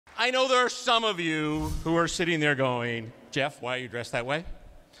I know there are some of you who are sitting there going, Jeff, why are you dressed that way?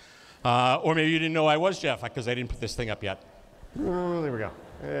 Or maybe you didn't know I was Jeff because I didn't put this thing up yet. There we go.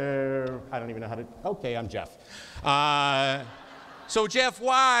 I don't even know how to, okay, I'm Jeff. So Jeff,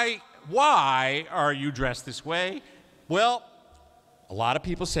 why are you dressed this way? Well, a lot of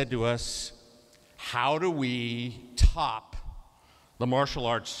people said to us, how do we top the martial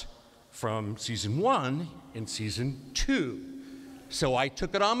arts from season 1 and season 2? So I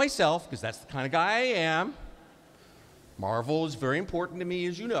took it on myself, because that's the kind of guy I am. Marvel is very important to me,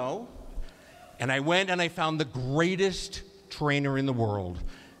 as you know. And I went and I found the greatest trainer in the world,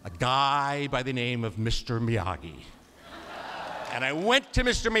 a guy by the name of Mr. Miyagi. And I went to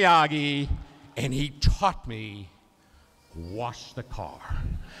Mr. Miyagi, and he taught me wash the car.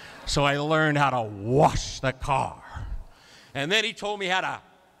 So I learned how to wash the car. And then he told me how to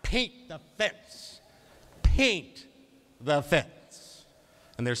paint the fence. Paint the fence.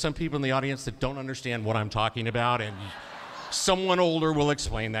 And there's some people in the audience that don't understand what I'm talking about, and someone older will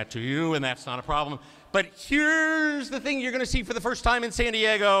explain that to you, and that's not a problem. But here's the thing you're going to see for the first time in San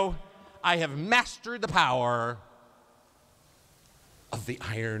Diego. I have mastered the power of the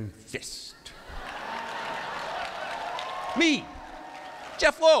Iron Fist. Me,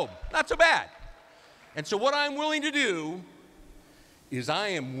 Jeff Loeb, not so bad. And so what I'm willing to do is I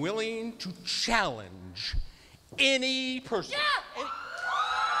am willing to challenge any person. Yeah.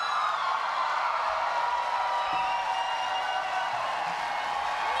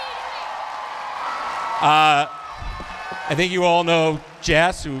 I think you all know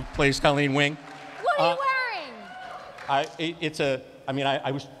Jess, who plays Colleen Wing. What are you wearing?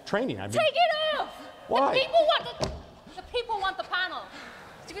 I was training. Take it off! Why? The people want the panel.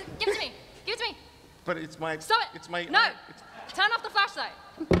 Give it to me. Give it to me. But it's my... Stop it. It's my... No. Turn off the flashlight.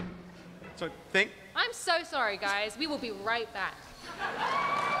 So think... I'm so sorry, guys. We will be right back.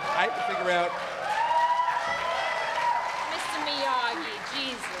 I have to figure out... Mr. Miyagi,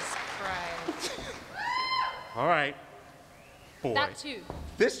 Jesus Christ. All right. Boy. That too.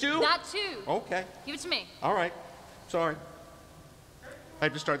 This too? That too. Okay. Give it to me. All right. Sorry. I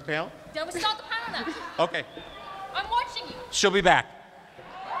have to start the panel? Don't we start the panel now? Okay. I'm watching you. She'll be back.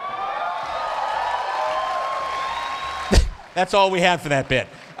 That's all we had for that bit.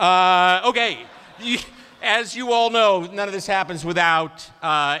 Okay. As you all know, none of this happens without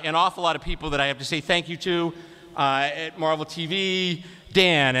an awful lot of people that I have to say thank you to at Marvel TV.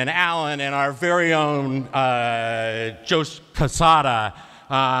 Dan and Alan and our very own Joe Casada,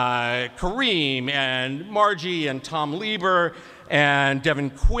 Kareem and Margie and Tom Lieber and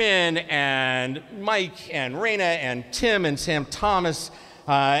Devin Quinn and Mike and Raina and Tim and Sam Thomas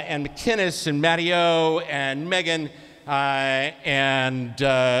and McKinnis and Matteo and Megan and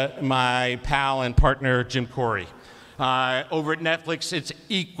my pal and partner Jim Corey. Over at Netflix, it's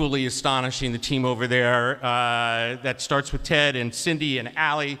equally astonishing, the team over there that starts with Ted and Cindy and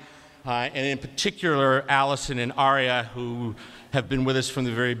Allie, and in particular, Allison and Aria, who have been with us from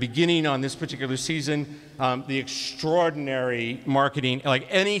the very beginning on this particular season. The extraordinary marketing, like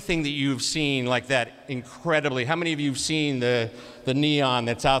anything that you've seen like that, incredibly. How many of you have seen the neon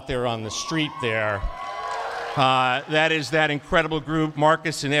that's out there on the street there? That is that incredible group,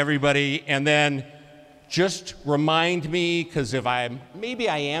 Marcus and everybody, and then just remind me, because maybe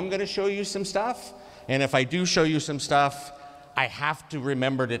I am going to show you some stuff, and if I do show you some stuff, I have to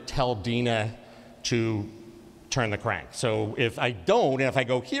remember to tell Dina to turn the crank. So if I don't, and if I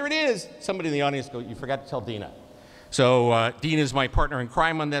go, here it is, somebody in the audience go, you forgot to tell Dina. So Dina is my partner in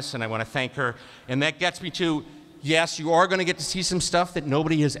crime on this, and I want to thank her. And that gets me to, yes, you are going to get to see some stuff that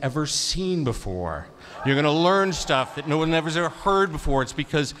nobody has ever seen before. You're going to learn stuff that no one has ever heard before. It's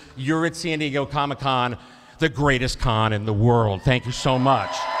because you're at San Diego Comic-Con, the greatest con in the world. Thank you so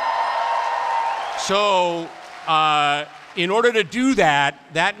much. So in order to do that,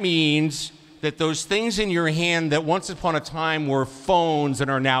 that means that those things in your hand that once upon a time were phones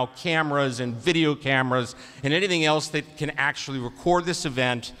and are now cameras and video cameras and anything else that can actually record this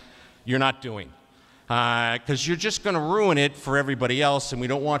event, you're not doing. Because you're just going to ruin it for everybody else, and we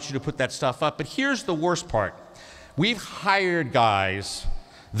don't want you to put that stuff up. But here's the worst part. We've hired guys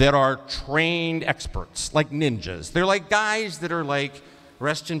that are trained experts, like ninjas. They're like guys that are like,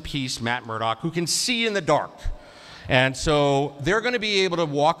 rest in peace, Matt Murdock, who can see in the dark. And so they're going to be able to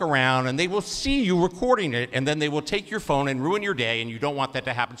walk around, and they will see you recording it, and then they will take your phone and ruin your day, and you don't want that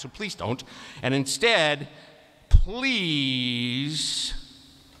to happen, so please don't. And instead, please...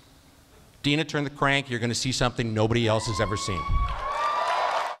 Dina, turn the crank. You're going to see something nobody else has ever seen.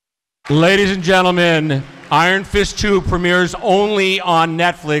 Ladies and gentlemen, Iron Fist 2 premieres only on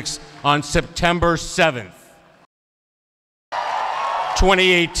Netflix on September 7th.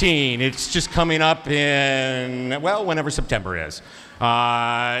 2018. It's just coming up in, well, whenever September is.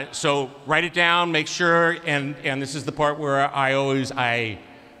 So write it down, make sure, and this is the part where I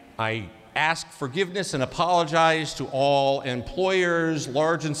ask forgiveness and apologize to all employers,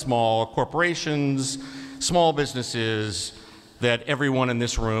 large and small, corporations, small businesses, that everyone in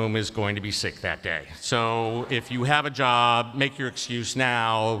this room is going to be sick that day. So if you have a job, make your excuse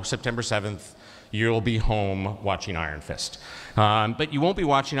now. September 7th, you'll be home watching Iron Fist. But you won't be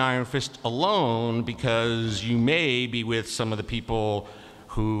watching Iron Fist alone, because you may be with some of the people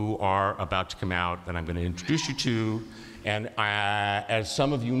who are about to come out that I'm going to introduce you to. And as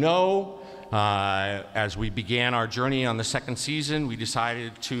some of you know, as we began our journey on the second season, we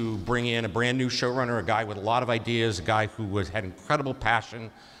decided to bring in a brand new showrunner, a guy with a lot of ideas, a guy who had incredible passion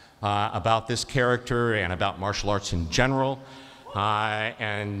about this character and about martial arts in general.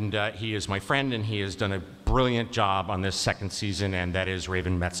 He is my friend, and he has done a brilliant job on this second season, and that is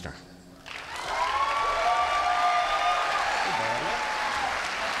Raven Metzner.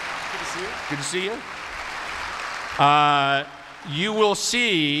 Good to see you. You will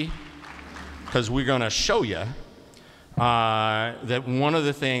see, because we're going to show you, that one of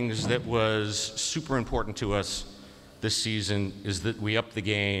the things that was super important to us this season is that we upped the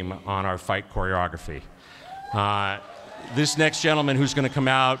game on our fight choreography. This next gentleman who's going to come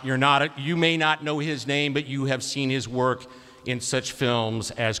out, you may not know his name, but you have seen his work in such films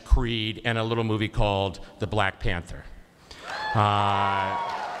as Creed and a little movie called The Black Panther.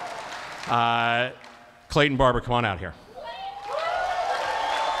 Clayton Barber, come on out here.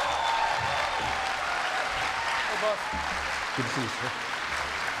 Good to see you, sir.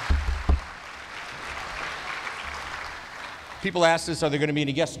 People ask us, are there going to be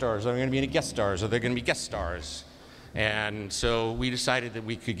any guest stars? Are there going to be any guest stars? Are there going to be guest stars? And so we decided that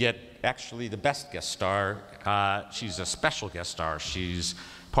we could get actually the best guest star. She's a special guest star. She's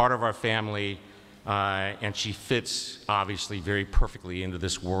part of our family, and she fits, obviously, very perfectly into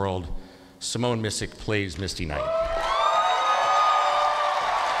this world. Simone Missick plays Misty Knight.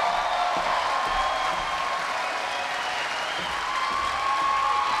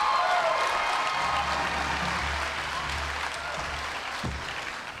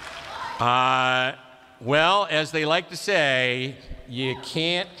 Well, as they like to say, you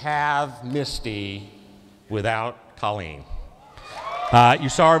can't have Misty without Colleen. You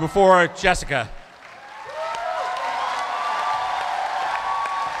saw her before, Jessica.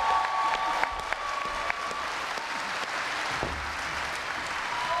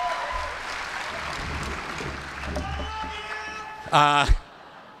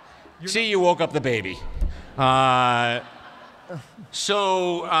 See, you woke up the baby.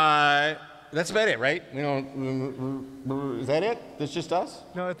 That's about it, right? Is that it? That's just us?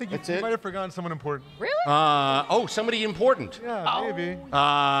 No, I think you might have forgotten someone important. Really? Oh, somebody important. Yeah, maybe.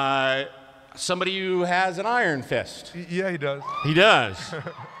 Somebody who has an iron fist. Yeah, he does. He does.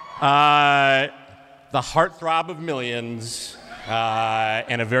 The heartthrob of millions,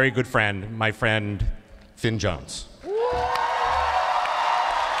 and a very good friend, my friend, Finn Jones.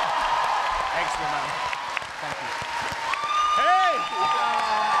 Thanks, Simone. Thank you.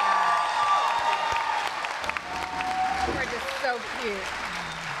 You're just so cute.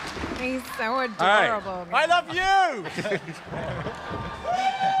 He's so adorable. All right. I love you!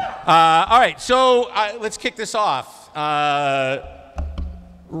 All right, so let's kick this off.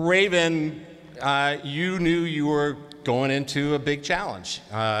 Raven, you knew you were going into a big challenge.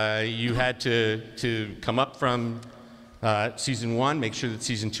 You had to come up from season 1, make sure that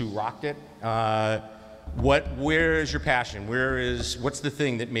season 2 rocked it. Where is your passion? What's the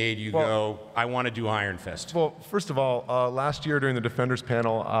thing that made you go, I want to do Iron Fist? Well, first of all, last year during the Defenders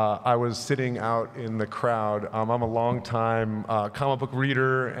panel, I was sitting out in the crowd. I'm a long-time comic book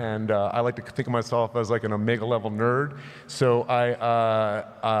reader, and I like to think of myself as like an Omega-level nerd. So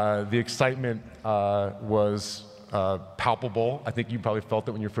the excitement was palpable. I think you probably felt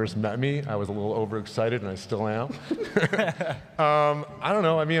it when you first met me. I was a little overexcited, and I still am. I don't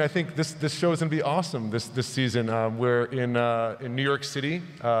know. I mean, I think this show is going to be awesome this season. We're in New York City.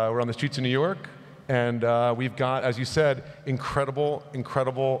 We're on the streets of New York, and we've got, as you said,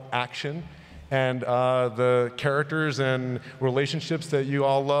 incredible action. And the characters and relationships that you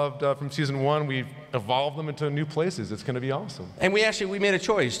all loved from season 1, we've evolved them into new places. It's going to be awesome. And we made a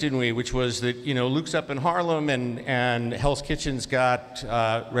choice, didn't we? Which was that, Luke's up in Harlem, and Hell's Kitchen's got,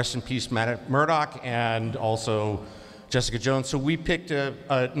 rest in peace, Matt Murdock, and also, Jessica Jones. So we picked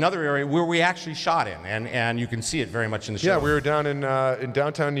another area where we actually shot in, and you can see it very much in the show. Yeah, we were down in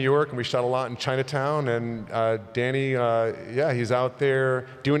downtown New York, and we shot a lot in Chinatown. And Danny, yeah, he's out there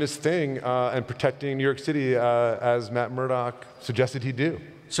doing his thing and protecting New York City as Matt Murdock suggested he do.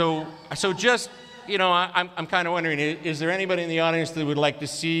 So just, you know, I'm kind of wondering, is there anybody in the audience that would like to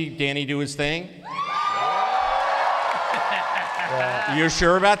see Danny do his thing? You're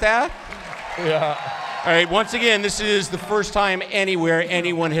sure about that? Yeah. All right, once again, this is the first time anywhere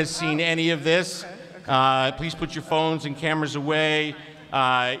anyone has seen any of this. Please put your phones and cameras away.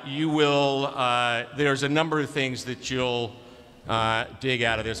 You will, there's a number of things that you'll dig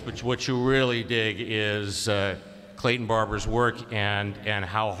out of this, but what you really dig is Clayton Barber's work and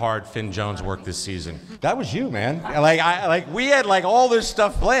how hard Finn Jones worked this season. That was you, man. We had like all this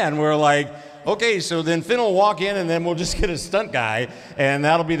stuff planned. We're like, okay, so then Finn will walk in and then we'll just get a stunt guy and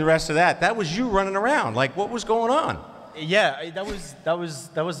that'll be the rest of that. That was you running around. Like, what was going on? Yeah, that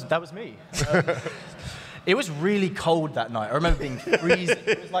was me. It was really cold that night. I remember being freezing.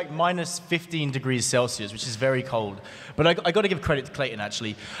 It was like minus 15 degrees Celsius, which is very cold. But I got to give credit to Clayton,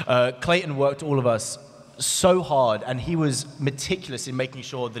 actually. Clayton worked all of us so hard, and he was meticulous in making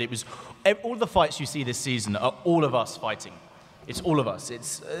sure that it was all the fights you see this season are all of us fighting. It's all of us.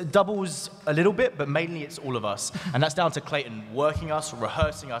 It's doubles a little bit, but mainly it's all of us. And that's down to Clayton working us,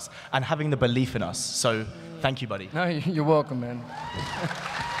 rehearsing us, and having the belief in us. So thank you, buddy. No, you're welcome, man.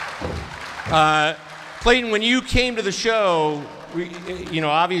 Clayton, when you came to the show, you know,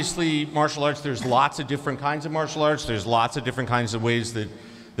 obviously martial arts, there's lots of different kinds of martial arts. There's lots of different kinds of ways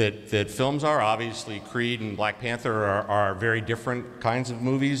that films are. Obviously, Creed and Black Panther are very different kinds of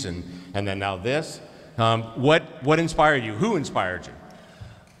movies, and then now this. What inspired you? Who inspired you?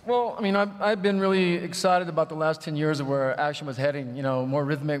 Well, I mean, I've been really excited about the last 10 years of where action was heading, you know, more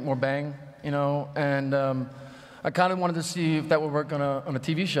rhythmic, more bang, you know, and I kind of wanted to see if that would work on a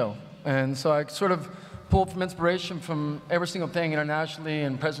TV show. And so I sort of pulled from inspiration from every single thing internationally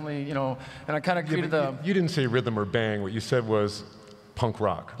and presently, you know, and I kind of created You didn't say rhythm or bang. What you said was punk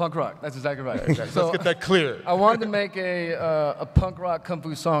rock. Punk rock, that's exactly right. So let's get that clear. I wanted to make a punk rock kung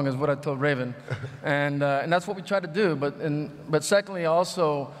fu song, is what I told Raven, and that's what we tried to do. But secondly,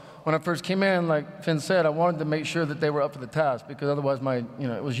 also, when I first came in, like Finn said, I wanted to make sure that they were up for the task, because otherwise,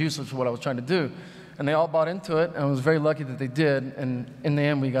 it was useless for what I was trying to do. And they all bought into it, and I was very lucky that they did. And in the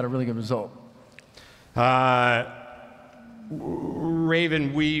end, we got a really good result.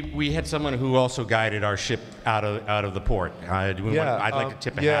 Raven, we had someone who also guided our ship out of the port. I'd like to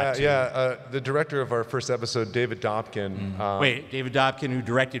tip a hat to. The director of our first episode, David Dobkin. Wait, David Dobkin, who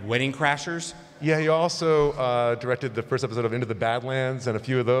directed Wedding Crashers? Yeah, he also directed the first episode of Into the Badlands and a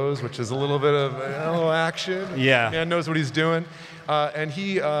few of those, which is a little bit of action. Yeah. Man knows what he's doing. And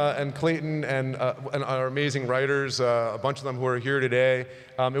he and Clayton and our amazing writers, a bunch of them who are here today,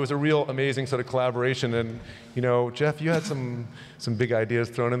 it was a real amazing sort of collaboration. And, you know, Jeff, you had some big ideas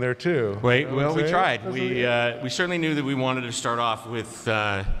thrown in there too. Wait, well, we tried. We certainly knew that we wanted to start off with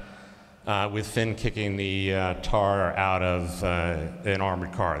Finn kicking the tar out of an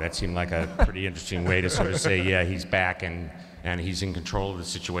armored car. That seemed like a pretty interesting way to sort of say, yeah, he's back and he's in control of the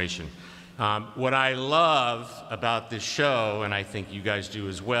situation. What I love about this show, and I think you guys do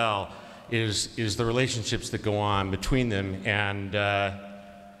as well, is the relationships that go on between them. And,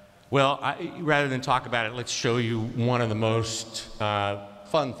 rather than talk about it, let's show you one of the most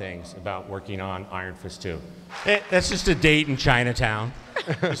fun things about working on Iron Fist 2. That's just a date in Chinatown,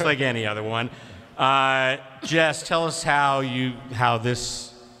 just like any other one. Jess, tell us how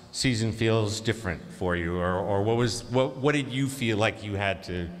this season feels different for you, or what did you feel like you had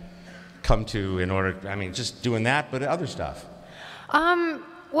to come to in order, just doing that, but other stuff?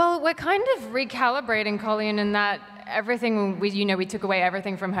 Well, we're kind of recalibrating Colleen in that everything, we took away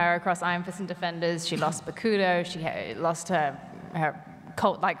everything from her across Iron Fist and Defenders. She lost Bakudo, she lost her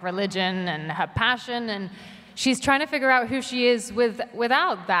cult-like religion and her passion, and she's trying to figure out who she is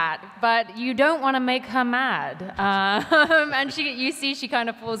without that, but you don't want to make her mad. And you see she kind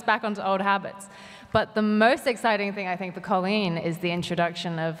of falls back onto old habits. But the most exciting thing, I think, for Colleen is the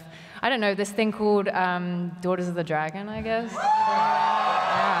introduction of, I don't know, this thing called Daughters of the Dragon, I guess. Yeah.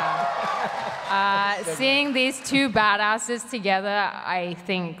 Seeing these two badasses together, I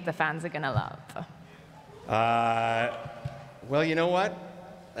think the fans are going to love. Well, you know what?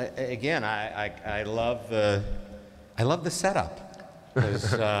 Again, I love the setup.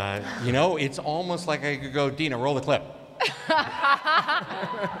 'Cause, it's almost like I could go, Dina, roll the clip.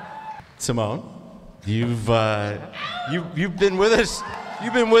 Simone, you've been with us.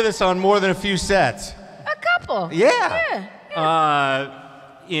 You've been with us on more than a few sets. A couple. Yeah.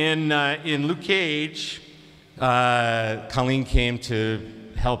 In Luke Cage, Colleen came to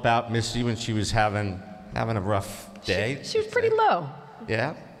help out Misty when she was having a rough day. She was pretty low.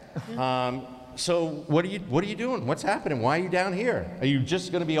 Yeah. So what are you doing? What's happening? Why are you down here? Are you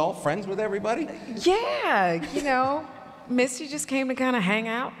just going to be all friends with everybody? Yeah, Misty just came to kind of hang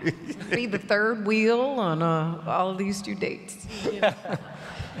out, be the third wheel on all of these due dates. You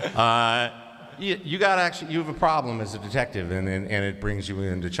have a problem as a detective, and it brings you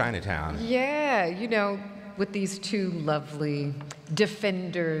into Chinatown. Yeah, with these two lovely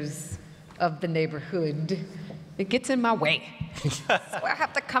defenders of the neighborhood, it gets in my way. So I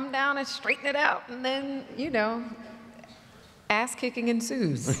have to come down and straighten it out, and then, ass kicking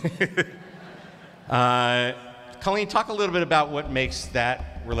ensues. Colleen, talk a little bit about what makes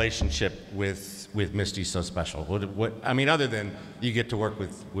that relationship with Misty so special. Other than you get to work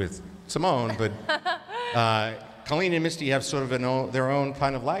with Simone, but Colleen and Misty have sort of their own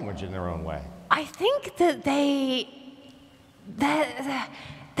kind of language in their own way. I think that they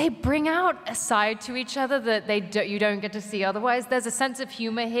bring out a side to each other that you don't get to see otherwise. There's a sense of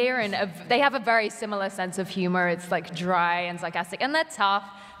humor here, and they have a very similar sense of humor. It's like dry and sarcastic, and they're tough.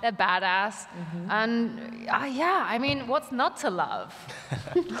 They're badass, and what's not to love?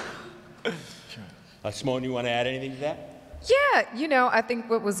 Simone, you want to add anything to that? Yeah, I think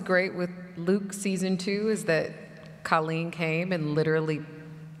what was great with Luke season 2 is that Colleen came and literally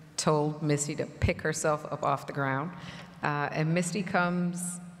told Misty to pick herself up off the ground. And Misty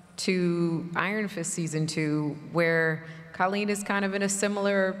comes to Iron Fist season 2, where Colleen is kind of in a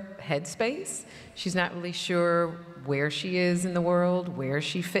similar headspace. She's not really sure where she is in the world, where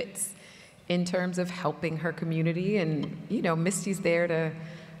she fits in terms of helping her community. And, Misty's there to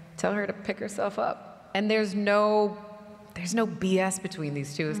tell her to pick herself up. And there's no BS between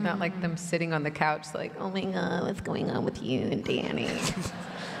these two. It's not like them sitting on the couch like, oh my God, what's going on with you and Danny?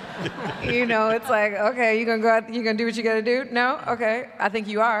 It's like, okay, you gonna go out, you gonna do what you gotta do? No? Okay, I think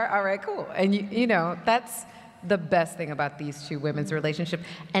you are. All right, cool. And that's the best thing about these two women's relationship.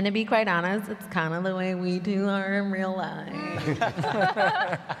 And to be quite honest, it's kind of the way we two are in real life.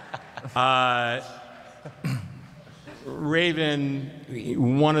 Raven,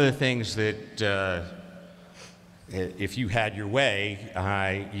 one of the things that if you had your way,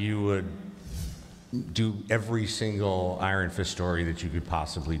 you would do every single Iron Fist story that you could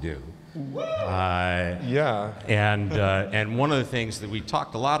possibly do. Yeah. And one of the things that we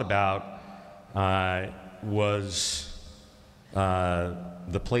talked a lot about was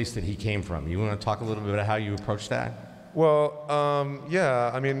the place that he came from. You want to talk a little bit about how you approached that? Well,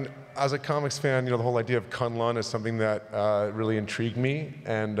 yeah. As a comics fan, the whole idea of Kunlun is something that really intrigued me,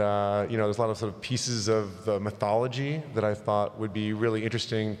 and there's a lot of sort of pieces of the mythology that I thought would be really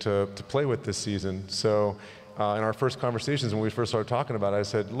interesting to play with this season. So, in our first conversations when we first started talking about it, I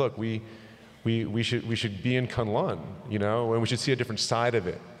said, look, we should be in Kunlun, and we should see a different side of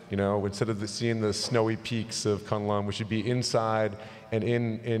it. Instead of seeing the snowy peaks of Kunlun, we should be inside and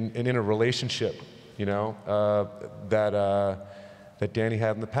in a relationship, that Danny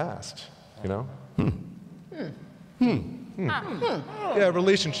had in the past, Yeah,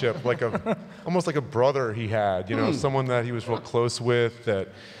 relationship, almost like a brother he had, someone that he was real close with, that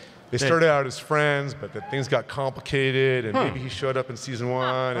they started out as friends, but that things got complicated, and maybe he showed up in season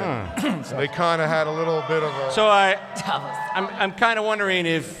 1, and so they kind of had a little bit of a... So I'm kind of wondering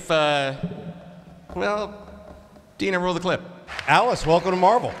if, Dina, roll the clip. Alice, welcome to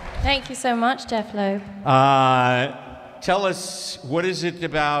Marvel. Thank you so much, Jeff Loeb. Tell us, what is it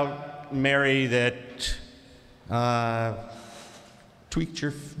about Mary that tweaked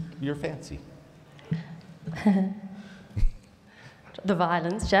your fancy? The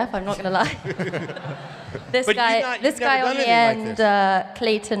violence, Jeff, I'm not going to lie. This But guy you've never on done the anything like end,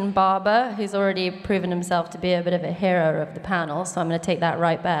 Clayton Barber, who's already proven himself to be a bit of a hero of the panel, so I'm going to take that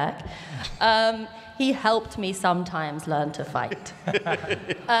right back. He helped me sometimes learn to fight.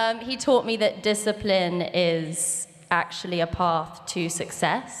 He taught me that discipline is actually a path to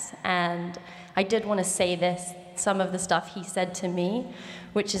success, and I did want to say some of the stuff he said to me,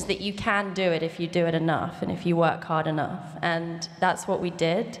 which is that you can do it if you do it enough and if you work hard enough, and that's what we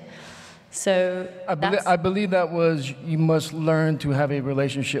did. So I believe that was, you must learn to have a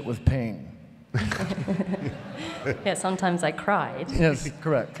relationship with pain. Yeah, sometimes I cried. Yes,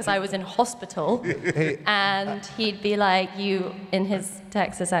 correct. Because I was in hospital, and he'd be like, in his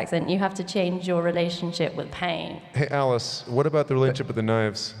Texas accent, you have to change your relationship with pain. Hey, Alice, what about the relationship with the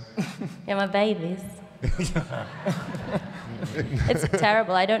knives? Yeah, my babies. It's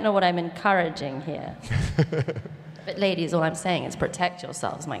terrible. I don't know what I'm encouraging here. But ladies, all I'm saying is protect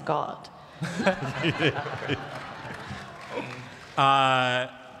yourselves, my God.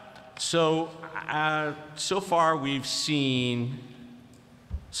 So so far we've seen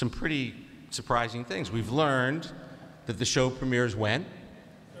some pretty surprising things. We've learned that the show premieres when?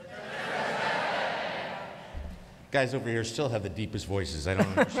 Guys over here still have the deepest voices. I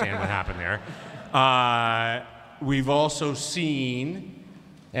don't understand what happened there. We've also seen,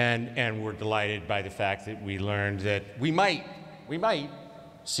 and we're delighted by the fact that we learned that we might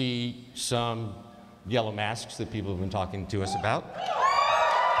see some yellow masks that people have been talking to us about.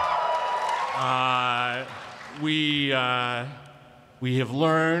 We have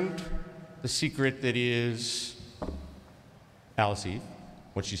learned the secret that is Alice Eve,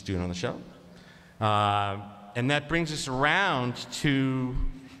 what she's doing on the show. And that brings us around to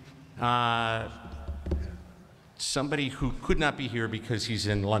somebody who could not be here because he's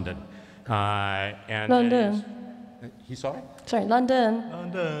in London. And London. He's sorry? Sorry, London.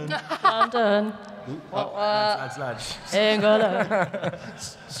 London. London. Lads. England.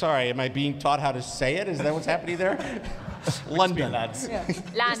 Sorry, am I being taught how to say it? Is that what's happening there? London. Lads.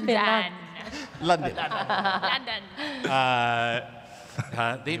 London. London. London.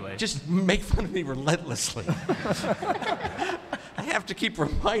 They just make fun of me relentlessly. I have to keep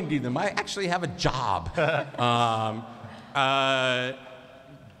reminding them I actually have a job. But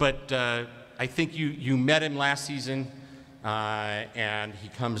I think you met him last season, and he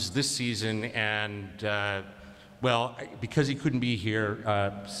comes this season, and well, because he couldn't be here,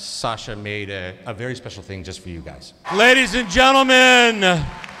 Sasha made a very special thing just for you guys. Ladies and gentlemen,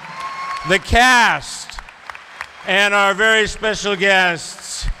 the cast and our very special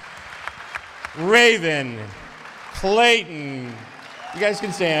guests, Raven, Clayton, you guys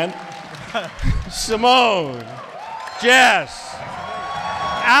can stand, Simone, Jess,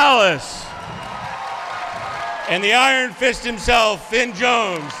 Alice, and the Iron Fist himself, Finn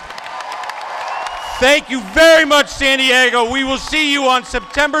Jones. Thank you very much, San Diego. We will see you on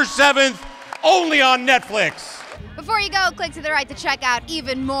September 7th, only on Netflix. Before you go, click to the right to check out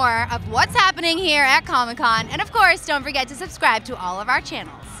even more of what's happening here at Comic-Con. And of course, don't forget to subscribe to all of our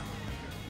channels.